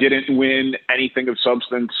 and he didn't win anything of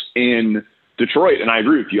substance in Detroit. And I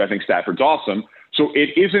agree with you. I think Stafford's awesome. So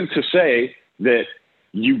it isn't to say that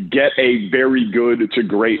you get a very good to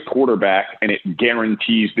great quarterback and it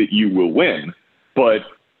guarantees that you will win, but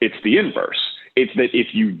it's the inverse. It's that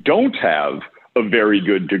if you don't have a very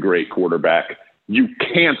good to great quarterback, you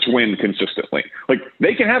can't win consistently. Like,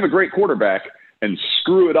 they can have a great quarterback and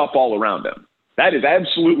screw it up all around him. That is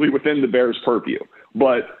absolutely within the Bears' purview.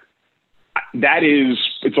 But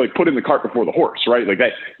it's like putting the cart before the horse, right? Like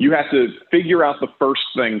that, you have to figure out the first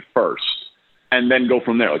thing first and then go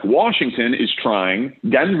from there. Like Washington is trying,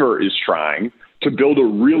 Denver is trying to build a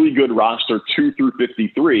really good roster 2 through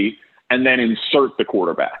 53 and then insert the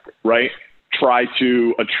quarterback, right? Try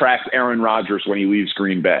to attract Aaron Rodgers when he leaves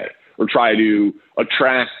Green Bay, or try to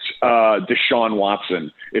attract Deshaun Watson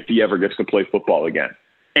if he ever gets to play football again.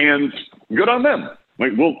 And good on them.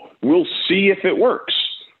 Like we'll see if it works.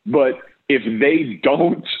 But if they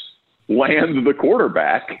don't land the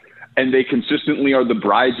quarterback and they consistently are the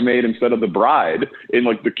bridesmaid instead of the bride in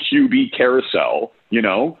like the QB carousel,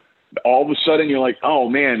 all of a sudden you're like, oh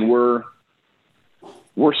man, we're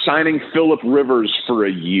signing Phillip Rivers for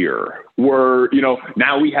a year.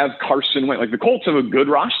 Now we have Carson Wentz. Like the Colts have a good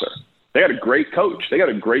roster. They got a great coach. They got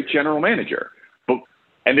a great general manager.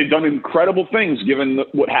 And they've done incredible things given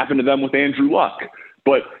what happened to them with Andrew Luck.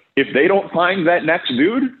 But if they don't find that next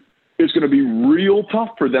dude, it's going to be real tough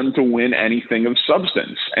for them to win anything of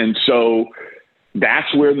substance. And so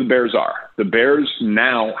that's where the Bears are. The Bears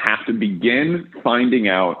now have to begin finding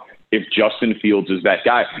out if Justin Fields is that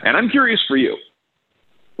guy. And I'm curious for you.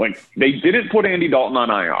 Like, they didn't put Andy Dalton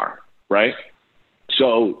on IR, right?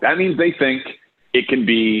 So that means they think it can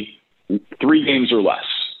be 3 games or less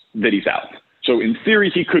that he's out. So in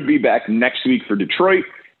theory, he could be back next week for Detroit.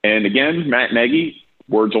 And again, Matt Nagy,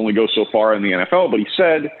 words only go so far in the NFL, but he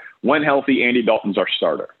said, when healthy, Andy Dalton's our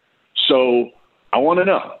starter. So I want to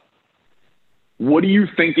know, what do you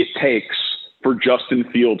think it takes for Justin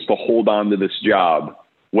Fields to hold on to this job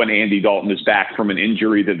when Andy Dalton is back from an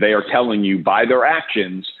injury that they are telling you by their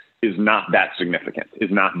actions is not that significant,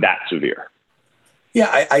 is not that severe?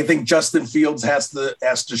 Yeah, I think Justin Fields has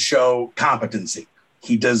to show competency.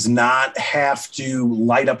 He does not have to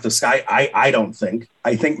light up the sky. I don't think.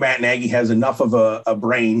 I think Matt Nagy has enough of a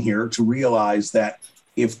brain here to realize that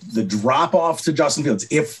if the drop off to Justin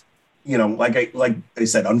Fields, like I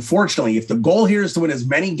said, unfortunately, if the goal here is to win as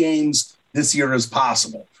many games this year as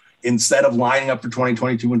possible, instead of lining up for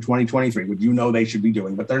 2022 and 2023, which they should be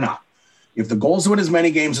doing, but they're not. If the goal is to win as many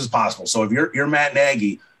games as possible, so if you're Matt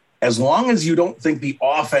Nagy, as long as you don't think the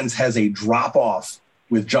offense has a drop off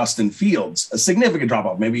with Justin Fields, a significant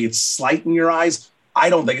drop-off. Maybe it's slight in your eyes. I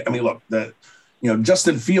don't think. I mean, look,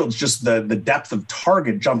 Justin Fields, just the depth of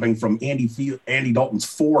target jumping from Andy Dalton's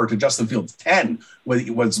 4 to Justin Fields' 10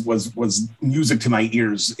 was music to my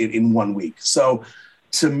ears in 1 week. So,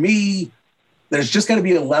 to me, there's just going to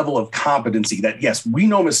be a level of competency that, yes, we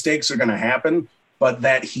know mistakes are going to happen, but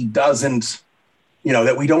that he doesn't.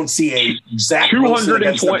 That we don't see a Zach Wilson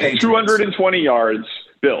against the Patriots. 220 yards.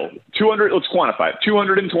 Bill, 200. Let's quantify it.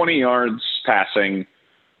 220 yards passing,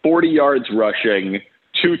 40 yards rushing,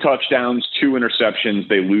 2 touchdowns, 2 interceptions.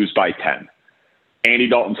 They lose by 10. Andy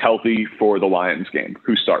Dalton's healthy for the Lions game.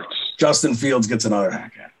 Who starts? Justin Fields gets another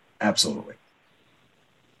hack at it. Absolutely.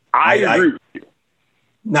 I agree with you.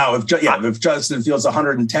 Now, if Justin Fields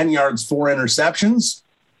 110 yards, 4 interceptions,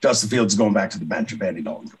 Justin Fields is going back to the bench if Andy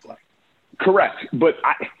Dalton can play. Correct, but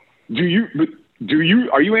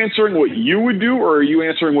Are you answering what you would do, or are you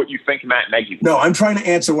answering what you think Matt Nagy would do? No, I'm trying to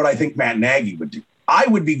answer what I think Matt Nagy would do. I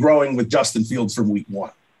would be growing with Justin Fields from week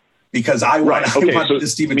one because I want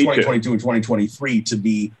this team in 2022 and 2023 to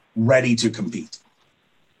be ready to compete.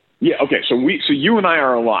 Yeah. Okay. So you and I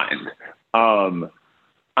are aligned.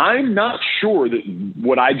 I'm not sure that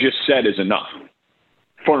what I just said is enough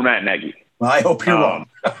for Matt Nagy. Well, I hope you're wrong.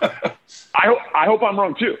 I hope I'm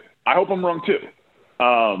wrong too.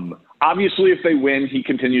 Obviously, if they win, he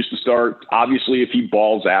continues to start. Obviously, if he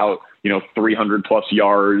balls out, 300 plus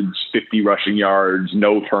yards, 50 rushing yards,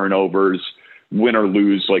 no turnovers, win or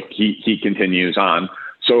lose, like he continues on.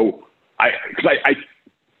 So I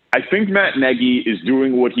think Matt Nagy is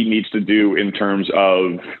doing what he needs to do in terms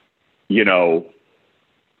of,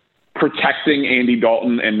 protecting Andy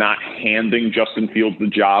Dalton and not handing Justin Fields the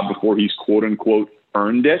job before he's quote unquote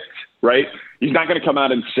earned it, right? He's not going to come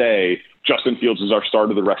out and say Justin Fields is our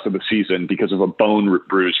starter the rest of the season because of a bone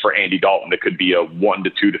bruise for Andy Dalton that could be a 1 to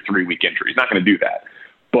 2 to 3 week injury. He's not going to do that.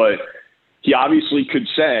 But he obviously could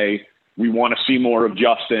say, we want to see more of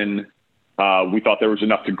Justin. We thought there was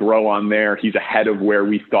enough to grow on there. He's ahead of where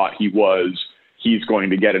we thought he was. He's going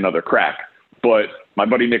to get another crack. But my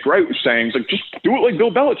buddy Nick Wright was saying, just do it like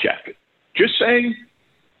Bill Belichick. Just say,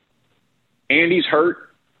 Andy's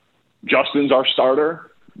hurt. Justin's our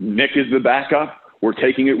starter. Nick is the backup. We're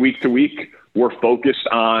taking it week to week. We're focused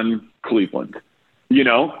on Cleveland.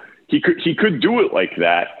 He could do it like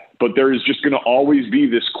that, but there is just going to always be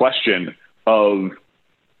this question of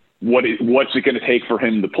what's it going to take for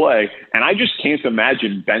him to play. And I just can't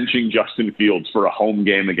imagine benching Justin Fields for a home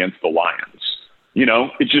game against the Lions.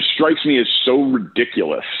 It just strikes me as so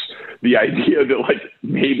ridiculous, the idea that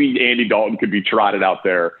maybe Andy Dalton could be trotted out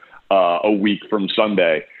there a week from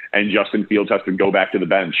Sunday and Justin Fields has to go back to the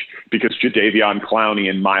bench because Jadeveon Clowney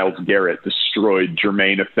and Myles Garrett destroyed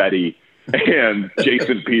Jermaine Ifedi and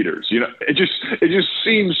Jason Peters. It just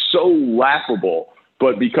seems so laughable.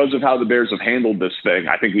 But because of how the Bears have handled this thing,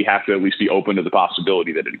 I think we have to at least be open to the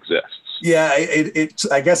possibility that it exists. Yeah,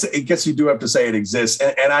 I guess you do have to say it exists.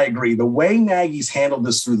 And I agree. The way Nagy's handled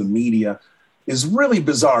this through the media is really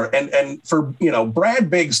bizarre. And for, Brad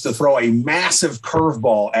Biggs to throw a massive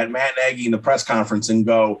curveball at Matt Nagy in the press conference and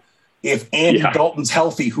go, if Andy Dalton's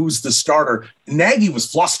healthy, who's the starter? Nagy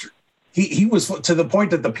was flustered. He was to the point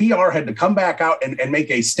that the PR had to come back out and make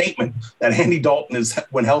a statement that Andy Dalton is,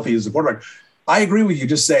 when healthy, is the quarterback. I agree with you.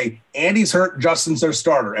 Just say Andy's hurt, Justin's their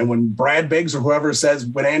starter. And when Brad Biggs or whoever says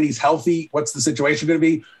when Andy's healthy, what's the situation going to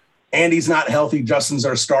be? Andy's not healthy, Justin's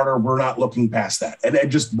our starter. We're not looking past that. And then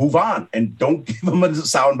just move on and don't give them a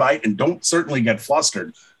soundbite and don't certainly get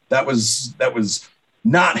flustered. That was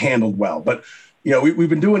not handled well. But, we've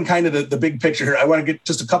been doing kind of the big picture here. I want to get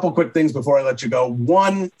just a couple quick things before I let you go.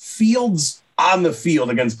 One, Fields on the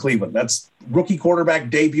field against Cleveland. That's rookie quarterback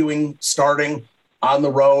debuting, starting on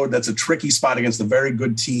the road. That's a tricky spot against a very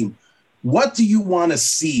good team. What do you want to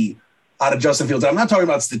see out of Justin Fields? I'm not talking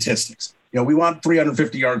about statistics. We want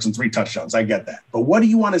 350 yards and 3 touchdowns. I get that. But what do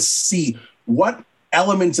you want to see? What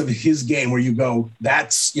elements of his game where you go,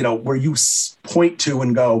 that's, where you point to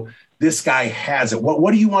and go, this guy has it?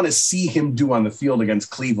 What do you want to see him do on the field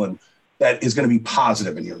against Cleveland that is going to be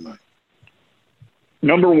positive in your mind?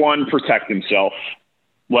 Number one, protect himself.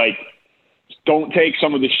 Don't take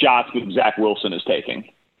some of the shots that Zach Wilson is taking.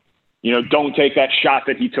 Don't take that shot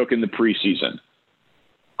that he took in the preseason.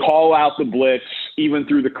 Call out the blitz, even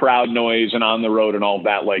through the crowd noise and on the road and all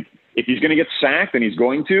that. If he's going to get sacked, and he's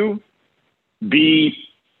going to, be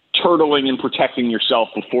turtling and protecting yourself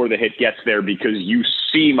before the hit gets there because you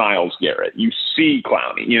see Myles Garrett, you see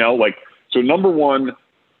Clowney, so number one,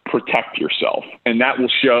 protect yourself. And that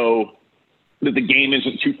will show that the game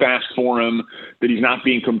isn't too fast for him, that he's not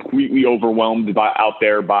being completely overwhelmed out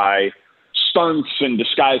there by stunts and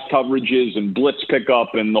disguised coverages and blitz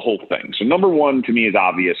pickup and the whole thing. So number one to me is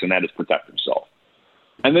obvious, and that is protect himself.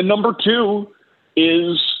 And then number two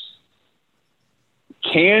is,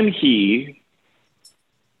 can he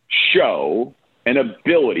show an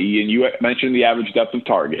ability, and you mentioned the average depth of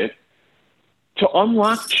target, to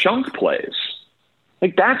unlock chunk plays?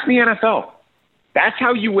 That's the NFL. That's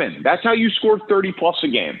how you win. That's how you score 30 plus a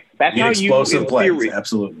game. That's how you, explosive plays.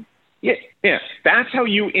 Absolutely. Yeah. That's how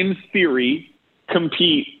you, in theory,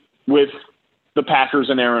 compete with the Packers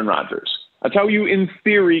and Aaron Rodgers. That's how you, in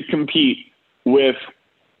theory, compete with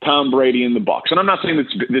Tom Brady and the Bucs. And I'm not saying that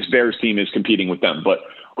this Bears team is competing with them, but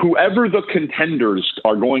whoever the contenders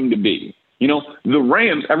are going to be, the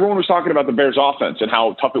Rams, everyone was talking about the Bears offense and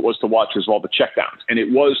how tough it was to watch as well, the checkdowns. And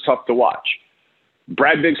it was tough to watch.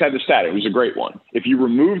 Brad Biggs had the stat. It was a great one. If you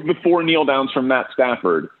remove the 4 kneel downs from Matt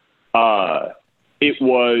Stafford, it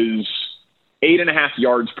was 8.5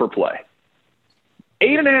 yards per play.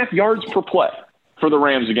 8.5 yards per play for the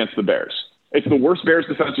Rams against the Bears. It's the worst Bears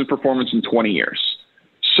defensive performance in 20 years.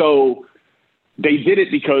 So they did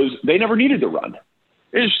it because they never needed to run.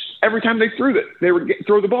 It's just every time they would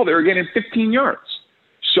throw the ball, they were getting 15 yards.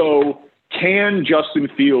 So can Justin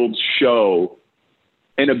Fields show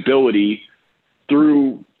an ability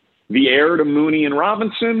through the air to Mooney and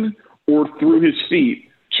Robinson or through his feet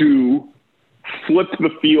to flip the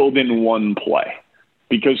field in one play?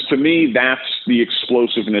 Because to me, that's the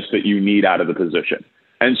explosiveness that you need out of the position.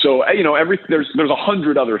 And so, there's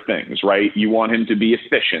 100 other things, right? You want him to be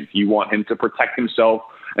efficient. You want him to protect himself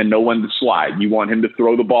and know when to slide. You want him to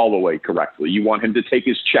throw the ball away correctly. You want him to take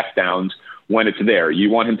his checkdowns when it's there.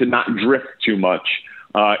 You want him to not drift too much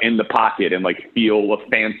in the pocket and feel a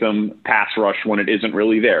phantom pass rush when it isn't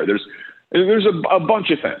really there. There's a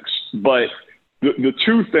bunch of things, but the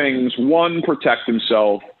two things: one, protect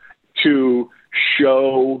himself; two,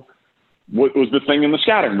 show what was the thing in the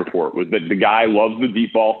scouting report was that the guy loves the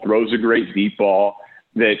deep ball, throws a great deep ball,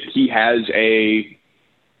 that he has a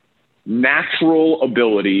natural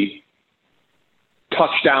ability,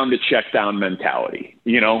 touchdown to check down mentality.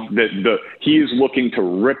 He is looking to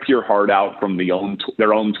rip your heart out from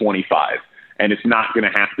their own 25, and it's not going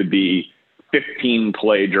to have to be 15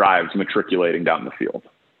 play drives matriculating down the field.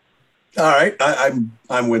 All right,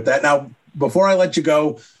 I'm with that. Now, before I let you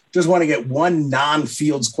go, just want to get one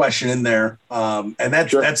non-Fields question in there, and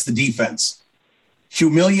that's the defense.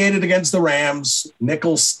 Humiliated against the Rams.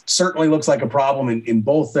 Nichols certainly looks like a problem in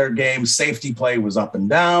both their games. Safety play was up and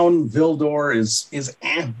down. Vildor is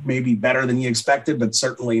maybe better than you expected, but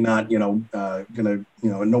certainly not, no one's going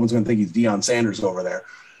to think he's Deion Sanders over there.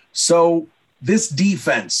 So this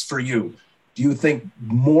defense for you, do you think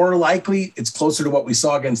more likely it's closer to what we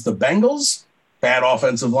saw against the Bengals, bad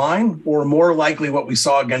offensive line, or more likely what we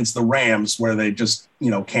saw against the Rams where they just,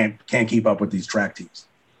 can't keep up with these track teams?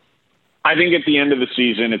 I think at the end of the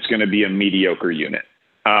season, it's going to be a mediocre unit.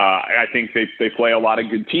 I think they play a lot of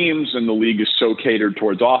good teams, and the league is so catered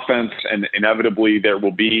towards offense, and inevitably there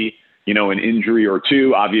will be, an injury or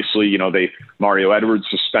two. Obviously, Mario Edwards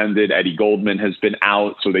suspended, Eddie Goldman has been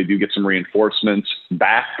out, so they do get some reinforcements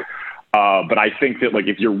back. But I think that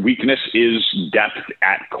if your weakness is depth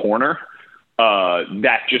at corner,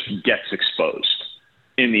 that just gets exposed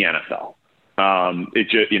in the NFL.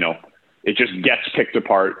 It just gets picked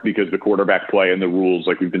apart because the quarterback play and the rules,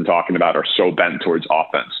 like we've been talking about, are so bent towards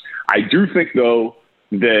offense. I do think, though,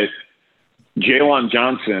 that Jalen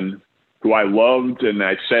Johnson, who I loved and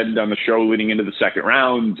I said on the show leading into the second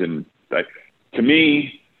round, and to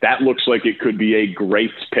me, that looks like it could be a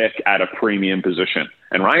great pick at a premium position.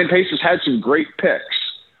 And Ryan Pace has had some great picks,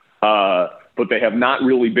 but they have not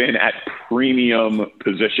really been at premium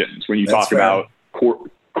positions when you talk about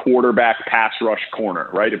quarterback, pass rush, corner,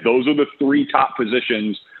 right? If those are the three top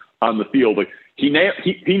positions on the field, he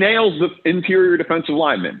nails the interior defensive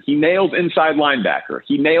lineman. He nails inside linebacker.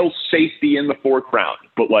 He nails safety in the fourth round.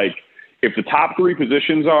 But if the top three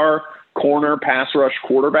positions are corner, pass rush,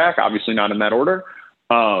 quarterback, obviously not in that order,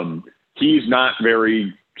 he's not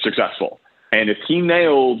very successful. And if he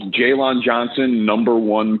nails Jalen Johnson, number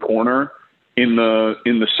one corner in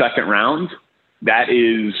the second round, that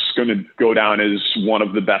is going to go down as one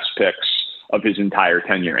of the best picks of his entire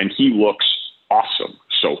tenure. And he looks awesome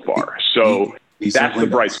so far. So that's the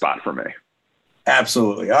bright spot for me.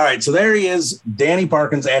 Absolutely. All right. So there he is, Danny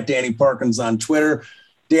Parkins, at Danny Parkins on Twitter.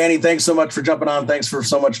 Danny, thanks so much for jumping on. Thanks for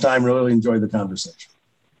so much time. Really enjoyed the conversation.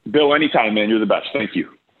 Bill, anytime, man. You're the best. Thank you.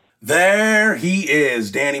 There he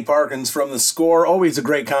is, Danny Parkins from The Score. Always a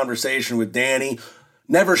great conversation with Danny.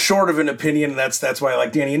 Never short of an opinion. That's why I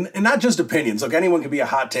like Danny. And not just opinions. Look, anyone can be a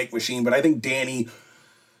hot take machine, but I think Danny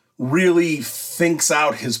really thinks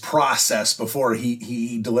out his process before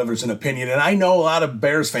he delivers an opinion. And I know a lot of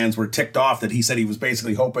Bears fans were ticked off that he said he was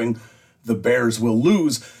basically hoping the Bears will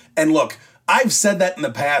lose. And look, I've said that in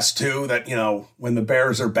the past too, that, when the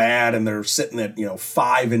Bears are bad and they're sitting at,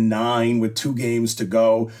 5-9 with 2 games to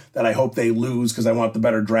go, that I hope they lose because I want the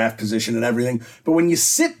better draft position and everything. But when you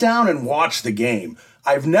sit down and watch the game,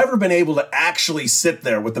 I've never been able to actually sit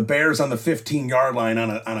there with the Bears on the 15-yard line on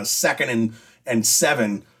a second and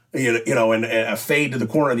 7, and a fade to the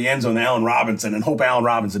corner of the end zone to Allen Robinson and hope Allen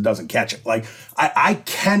Robinson doesn't catch it. I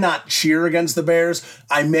cannot cheer against the Bears.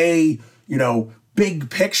 I may, big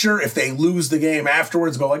picture, if they lose the game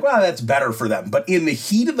afterwards, go well, that's better for them. But in the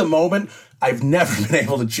heat of the moment, I've never been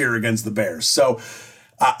able to cheer against the Bears. So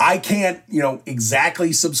I can't,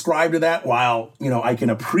 exactly subscribe to that. While, I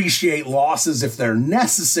can appreciate losses if they're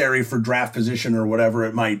necessary for draft position or whatever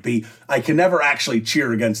it might be. I can never actually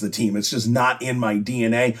cheer against the team. It's just not in my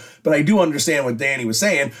DNA. But I do understand what Danny was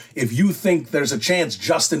saying. If you think there's a chance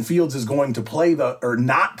Justin Fields is going to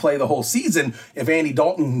not play the whole season, if Andy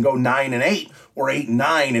Dalton can go 9-8 or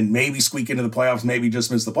 8-9 and maybe squeak into the playoffs, maybe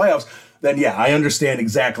just miss the playoffs, then yeah, I understand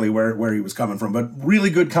exactly where he was coming from. But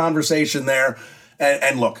really good conversation there.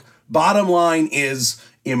 And look, bottom line is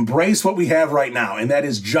embrace what we have right now, and that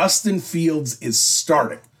is Justin Fields is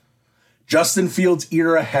starting. Justin Fields'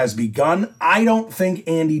 era has begun. I don't think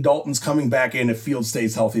Andy Dalton's coming back in if Fields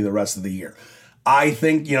stays healthy the rest of the year. I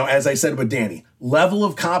think, as I said with Danny, level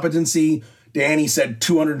of competency, Danny said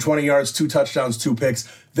 220 yards, 2 touchdowns, 2 picks.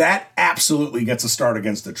 That absolutely gets a start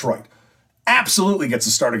against Detroit. Absolutely gets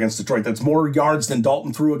a start against Detroit. That's more yards than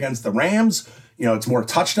Dalton threw against the Rams. It's more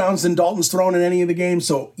touchdowns than Dalton's thrown in any of the games.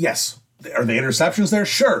 So, yes, are the interceptions there?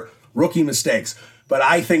 Sure. Rookie mistakes. But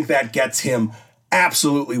I think that gets him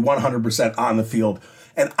absolutely 100% on the field.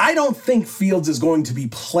 And I don't think Fields is going to be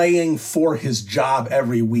playing for his job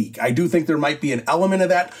every week. I do think there might be an element of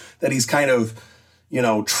that he's kind of,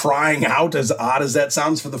 trying out, as odd as that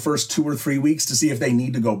sounds, for the first 2 or 3 weeks to see if they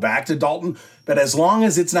need to go back to Dalton. But as long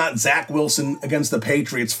as it's not Zach Wilson against the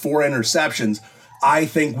Patriots, 4 interceptions, I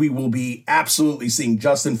think we will be absolutely seeing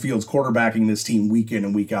Justin Fields quarterbacking this team week in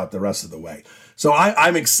and week out the rest of the way. So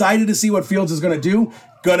I'm excited to see what Fields is going to do.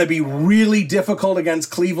 Going to be really difficult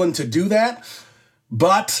against Cleveland to do that.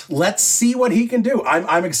 But let's see what he can do.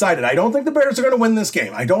 I'm excited. I don't think the Bears are going to win this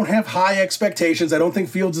game. I don't have high expectations. I don't think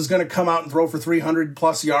Fields is going to come out and throw for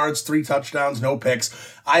 300-plus yards, 3 touchdowns, no picks.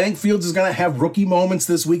 I think Fields is going to have rookie moments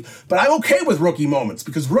this week. But I'm okay with rookie moments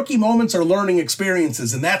because rookie moments are learning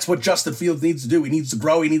experiences, and that's what Justin Fields needs to do. He needs to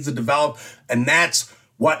grow. He needs to develop, and that's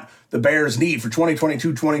what the Bears need for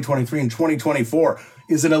 2022, 2023, and 2024.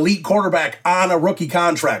 Is an elite quarterback on a rookie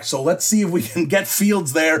contract. So let's see if we can get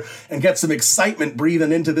Fields there and get some excitement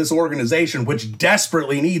breathing into this organization, which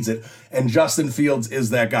desperately needs it. And Justin Fields is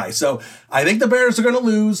that guy. So I think the Bears are going to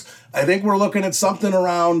lose. I think we're looking at something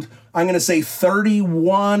around, I'm going to say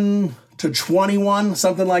 31-21,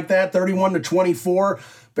 something like that, 31-24.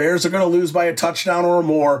 Bears are going to lose by a touchdown or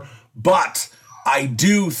more. But I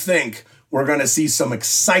do think we're going to see some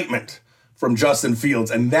excitement from Justin Fields,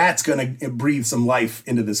 and that's going to breathe some life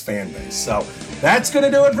into this fan base. So that's going to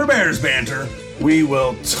do it for Bears Banter. We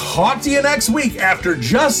will talk to you next week after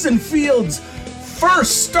Justin Fields'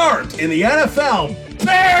 first start in the NFL.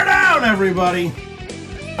 Bear down, everybody.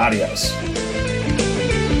 Adios.